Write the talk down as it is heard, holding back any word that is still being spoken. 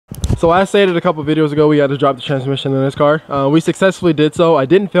So I stated a couple videos ago we had to drop the transmission in this car. We successfully did so. I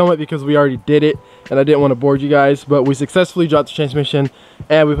didn't film it because we already did it and I didn't want to bore you guys, but we successfully dropped the transmission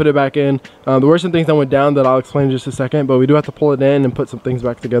and we put it back in. There were some things that went down that I'll explain in just a second, but we do have to pull it in and put some things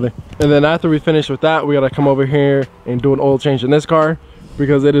back together. And then after we finish with that, we gotta come over here and do an oil change in this car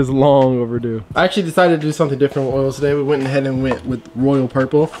because it is long overdue. I actually decided to do something different with oils today. We went ahead and went with Royal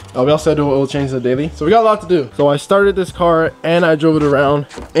Purple. We also do oil changes daily, so we got a lot to do. So I started this car and I drove it around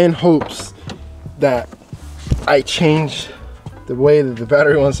in hopes that I change the way that the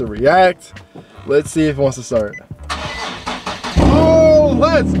battery wants to react. Let's see if it wants to start. Oh,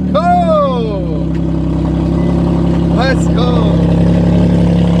 let's go! Let's go!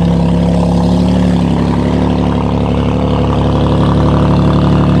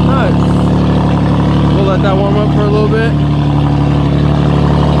 Let that warm up for a little bit.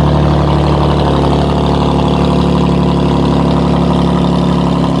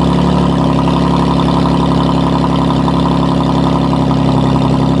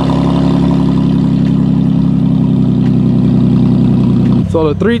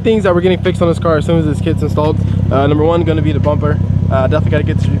 So the three things that we're getting fixed on this car as soon as this kit's installed. Number one, going to be the bumper. Definitely got to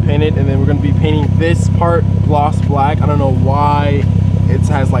get this repainted, and then we're going to be painting this part gloss black. I don't know why it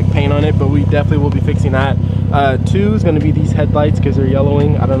has like paint on it, but we definitely will be fixing that. Two is going to be these headlights because they're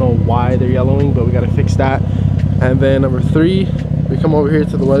yellowing. I don't know why they're yellowing, but we got to fix that. And then number three, we come over here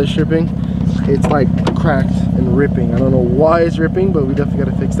to the weather stripping. It's like cracked and ripping. I don't know why it's ripping, but we definitely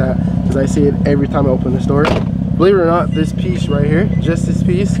got to fix that because I see it every time I open this door. Believe it or not, this piece right here, just this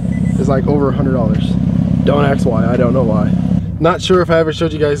piece, is like over $100. Don't ask why, I don't know why. Not sure if I ever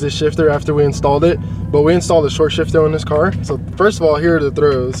showed you guys this shifter after we installed it, but we installed a short shifter on this car. So first of all, here are the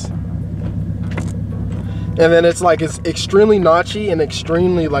throws. And then it's like, it's extremely notchy and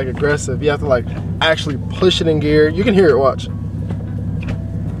extremely like aggressive. You have to like actually push it in gear. You can hear it, watch.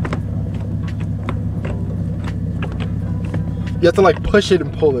 You have to like push it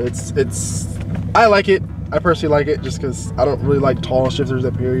and pull it. I like it. I personally like it just because I don't really like tall shifters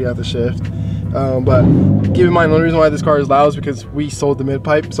up here. You have to shift. But keep in mind, the only reason why this car is loud is because we sold the mid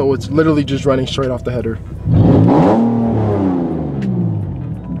pipe, so it's literally just running straight off the header.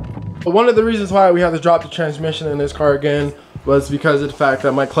 But one of the reasons why we had to drop the transmission in this car again was because of the fact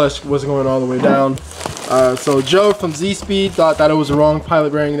that my clutch wasn't going all the way down. So Joe from Z-Speed thought that it was the wrong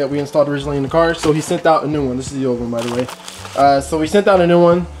pilot bearing that we installed originally in the car, so he sent out a new one. This is the old one, by the way. So we sent out a new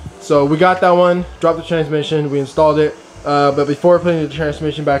one. So we got that one, dropped the transmission, we installed it. But before putting the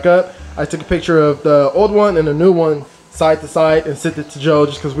transmission back up, I took a picture of the old one and the new one side to side and sent it to Joe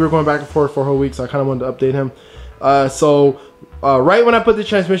just because we were going back and forth for a whole week, so I kind of wanted to update him. Right when I put the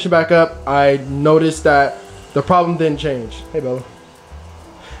transmission back up, I noticed that the problem didn't change. Hey, Bella.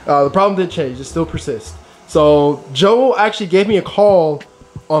 The problem didn't change, it still persists. So Joe actually gave me a call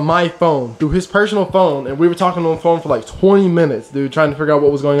on my phone through his personal phone, and we were talking on the phone for like 20 minutes, dude, trying to figure out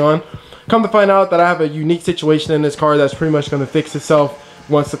what was going on. Come to find out that I have a unique situation in this car that's pretty much going to fix itself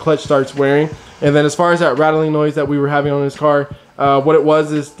once the clutch starts wearing. And then as far as that rattling noise that we were having on this car, what it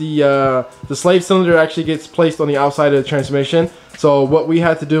was is the slave cylinder actually gets placed on the outside of the transmission. So what we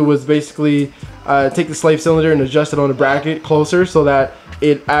had to do was basically take the slave cylinder and adjust it on the bracket closer so that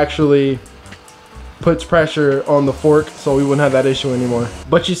it actually puts pressure on the fork so we wouldn't have that issue anymore.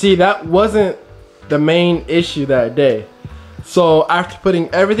 But you see, that wasn't the main issue that day. So after putting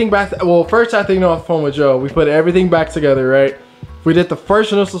everything back, well, first I think off the phone with Joe, we put everything back together, right? We did the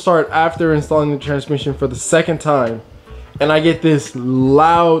first initial start after installing the transmission for the second time, and I get this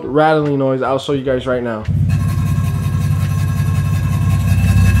loud rattling noise. I'll show you guys right now.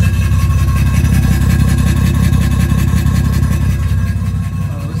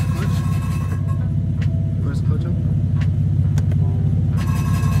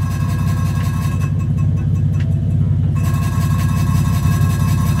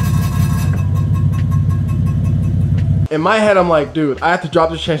 In my head, I'm like, dude, I have to drop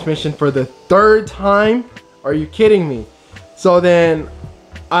the transmission for the third time? Are you kidding me? So then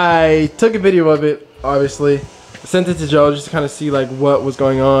I took a video of it, obviously, sent it to Joe just to kind of see like what was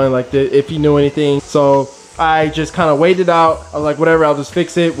going on, like if he knew anything. So I just kind of waited out. I was like, whatever, I'll just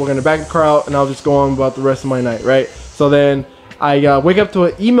fix it. We're gonna back the car out and I'll just go on about the rest of my night, right? So then I wake up to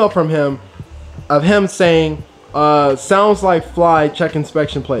an email from him of him saying, sounds like fly, check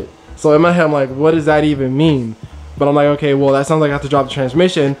inspection plate. So in my head, I'm like, what does that even mean? But I'm like, okay, well, that sounds like I have to drop the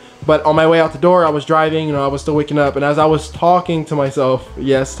transmission. But on my way out the door, I was driving, you know, I was still waking up. And as I was talking to myself,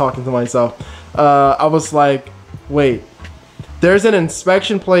 yes, talking to myself, I was like, wait, there's an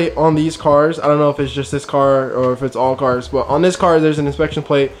inspection plate on these cars. I don't know if it's just this car or if it's all cars, but on this car, there's an inspection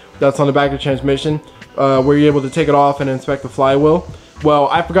plate that's on the back of the transmission where you're able to take it off and inspect the flywheel. Well,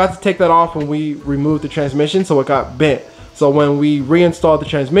 I forgot to take that off when we removed the transmission, so it got bent. So when we reinstalled the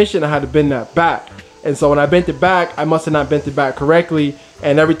transmission, I had to bend that back. And so when I bent it back, I must have not bent it back correctly.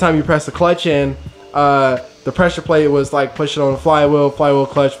 And every time you press the clutch in, the pressure plate was like pushing on the flywheel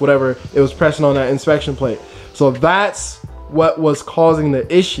clutch, whatever. It was pressing on that inspection plate. So that's what was causing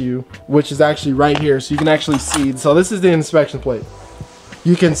the issue, which is actually right here. So you can actually see. So this is the inspection plate.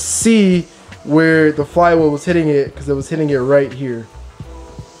 You can see where the flywheel was hitting it because it was hitting it right here.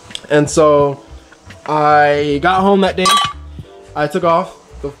 And so I got home that day. I took off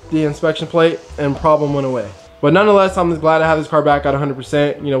the inspection plate and problem went away. But nonetheless, I'm just glad to have this car back at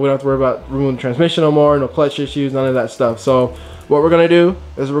 100%. You know, we don't have to worry about removing the transmission no more, no clutch issues, none of that stuff. So what we're gonna do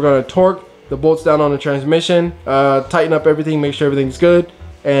is we're gonna torque the bolts down on the transmission, tighten up everything, make sure everything's good,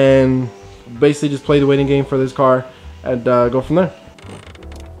 and basically just play the waiting game for this car and go from there.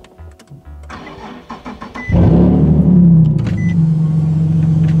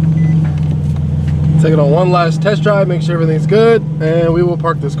 Take it on one last test drive, make sure everything's good, and we will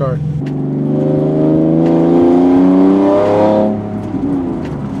park this car.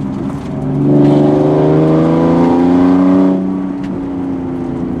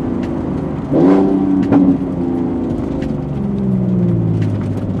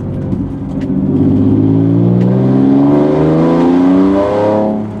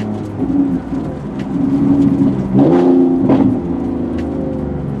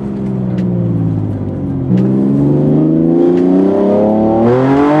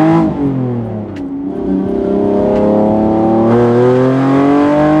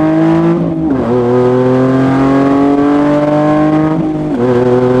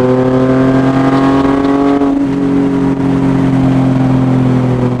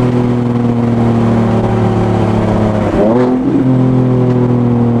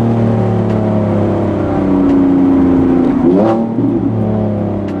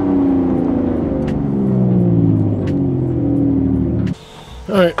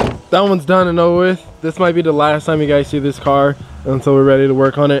 Alright, that one's done and over with. This might be the last time you guys see this car until we're ready to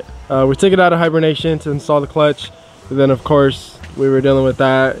work on it. We took it out of hibernation to install the clutch. And then of course, we were dealing with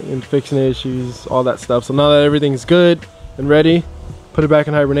that and fixing the issues, all that stuff. So now that everything's good and ready, put it back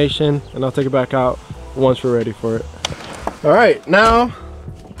in hibernation and I'll take it back out once we're ready for it. Alright, now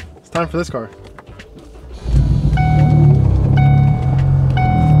it's time for this car.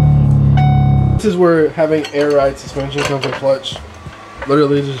 This is where having air ride suspension comes in clutch.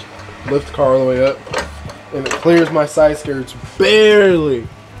 Literally just lift the car all the way up and it clears my side skirts barely.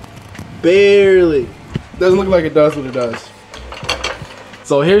 Doesn't look like it does what it does.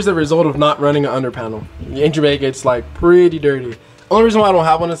 So here's the result of not running an under panel. The engine bay gets like pretty dirty. Only reason why I don't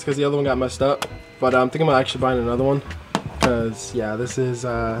have one is because the other one got messed up. But I'm thinking about actually buying another one because yeah, this is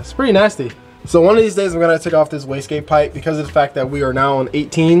it's pretty nasty. So one of these days I'm gonna take off this wastegate pipe because of the fact that we are now on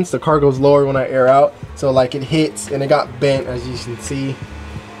 18s. The car goes lower when I air out, so like it hits and it got bent, as you can see.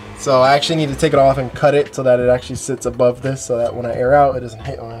 So I actually need to take it off and cut it so that it actually sits above this, so that when I air out it doesn't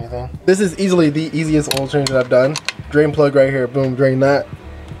hit on anything. This is easily the easiest oil change that I've done. Drain plug right here, boom, drain that.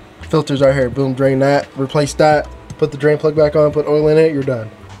 Filters right here, boom, drain that. Replace that. Put the drain plug back on, put oil in it, you're done.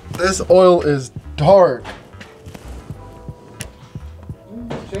 This oil is dark.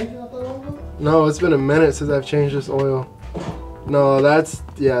 No, it's been a minute since I've changed this oil. No, that's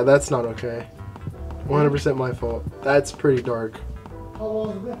not okay. 100% my fault. That's pretty dark. How long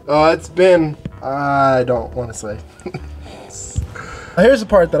has it been? It's been, I don't want to say. Here's the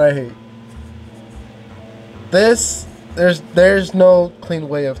part that I hate. This, there's no clean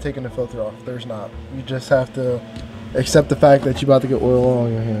way of taking the filter off. There's not. You just have to accept the fact that you're about to get oil all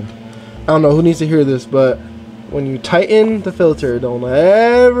on your hand. I don't know who needs to hear this, but when you tighten the filter, don't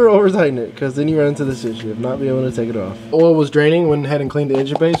ever over tighten it, because then you run into this issue of not being able to take it off. Oil was draining, went ahead and cleaned the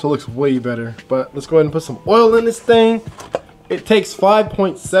engine bay, so it looks way better. But let's go ahead and put some oil in this thing. It takes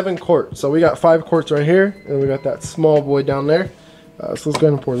 5.7 quarts. So we got 5 quarts right here, and we got that small boy down there. So let's go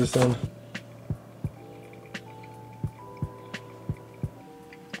ahead and pour this in.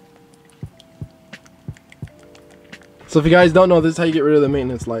 So if you guys don't know, this is how you get rid of the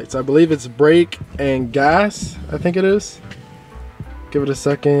maintenance lights. I believe it's brake and gas, I think it is. Give it a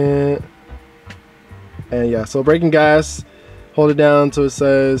second. And yeah, so brake and gas, hold it down until it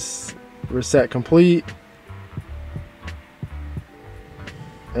says reset complete.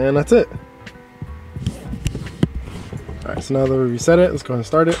 And that's it. All right, so now that we reset it, let's go ahead and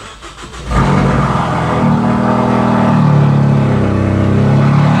start it.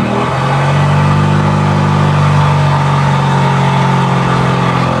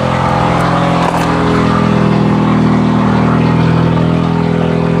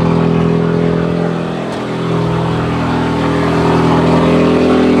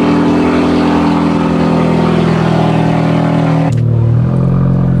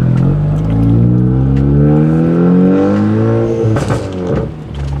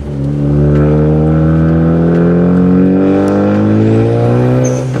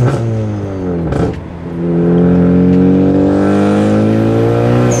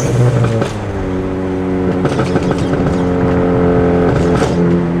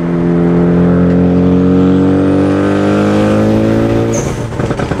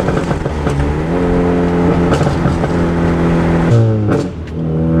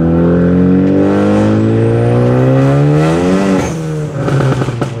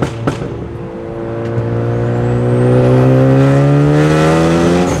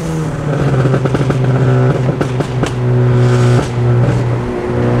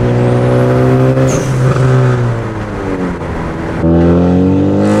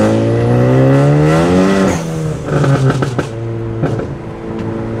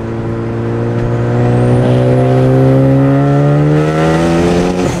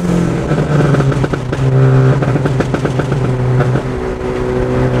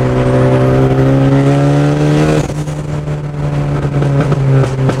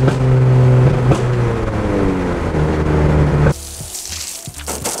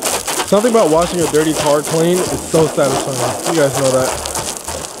 Something about washing a dirty car clean is so satisfying. You guys know that.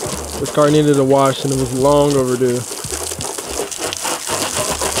 This car needed a wash and it was long overdue.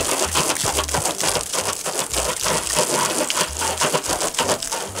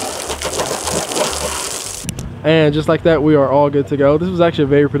 And just like that, we are all good to go. This was actually a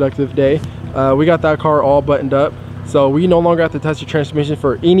very productive day. We got that car all buttoned up. So we no longer have to test the transmission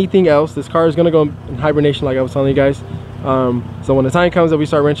for anything else. This car is gonna go in hibernation like I was telling you guys. So when the time comes that we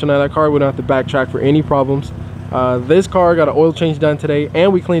start wrenching on that car, we don't have to backtrack for any problems. This car got an oil change done today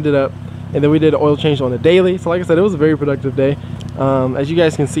and we cleaned it up. And then we did an oil change on the daily. So like I said, it was a very productive day. As you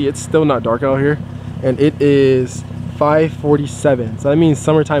guys can see, it's still not dark out here. And it is 5:47. So that means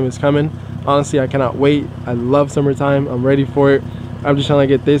summertime is coming. Honestly, I cannot wait. I love summertime. I'm ready for it. I'm just trying to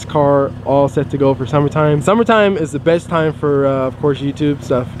get this car all set to go for summertime. Summertime is the best time for, of course, YouTube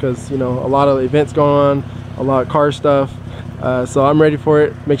stuff because, you know, a lot of events going on, a lot of car stuff. So I'm ready for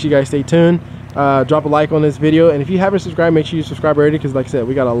it. Make sure you guys stay tuned. Drop a like on this video. And if you haven't subscribed, make sure you subscribe already because, like I said,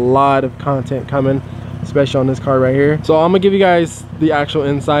 we got a lot of content coming, especially on this car right here. So I'm going to give you guys the actual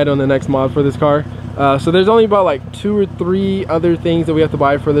insight on the next mod for this car. So there's only about like 2 or 3 other things that we have to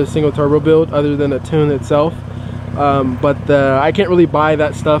buy for this single turbo build other than the tune itself. But I can't really buy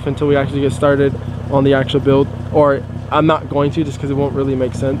that stuff until we actually get started on the actual build, or I'm not going to just because it won't really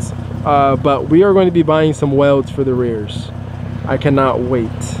make sense. But we are going to be buying some welds for the rears. I cannot wait.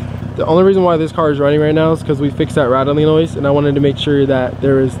 The only reason why this car is running right now is because we fixed that rattling noise, and I wanted to make sure that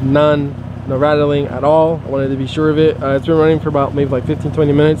there is no rattling at all. I wanted to be sure of it. It's been running for about maybe like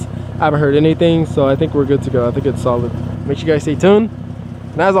 15-20 minutes. I haven't heard anything, so I think we're good to go. I think it's solid. Make sure you guys stay tuned,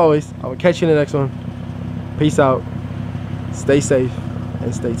 and as always, I will catch you in the next one. Peace out, stay safe,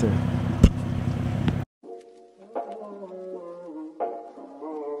 and stay tuned.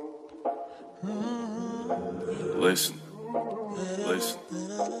 Listen, listen,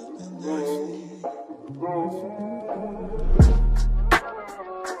 listen.